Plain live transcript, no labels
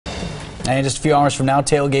And in just a few hours from now,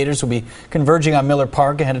 tailgaters will be converging on Miller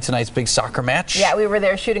Park ahead of tonight's big soccer match. Yeah, we were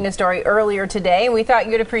there shooting a story earlier today. We thought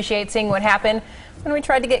you'd appreciate seeing what happened when we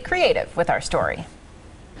tried to get creative with our story.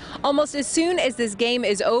 Almost as soon as this game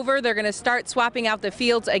is over, they're going to start swapping out the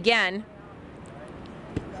fields again.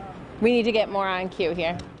 We need to get more on cue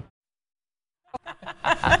here. So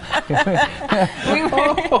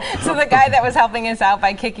the guy that was helping us out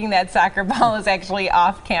by kicking that soccer ball is actually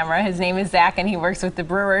off camera. His name is Zach, and he works with the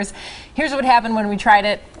Brewers. Here's what happened when we tried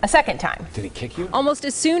it a second time. Did he kick you? Almost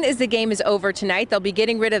as soon as the game is over tonight, they'll be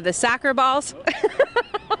getting rid of the soccer balls.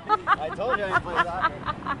 I told you I didn't play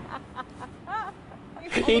soccer.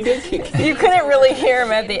 He did kick you. You couldn't really hear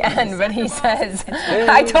him at the end, but he says,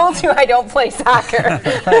 I told you I don't play soccer.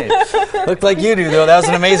 Right. Looked like you do, though. That was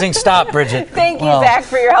an amazing stop, Bridget. Thank you, Zach,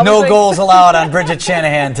 for your help. No goals allowed on Bridget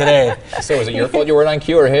Shanahan today. So was it your fault you weren't on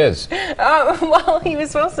cue or his? Well, he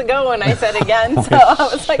was supposed to go when I said again, so I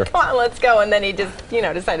was like, come on, let's go. And then he just,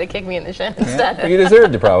 decided to kick me in the shin instead. You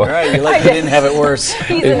deserved it, probably. All right, you like you didn't have it worse.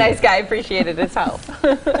 He's a nice guy. Appreciated his help.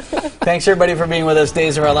 Thanks, everybody, for being with us.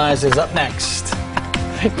 Days of Our Lives is up next.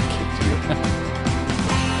 He kicked you.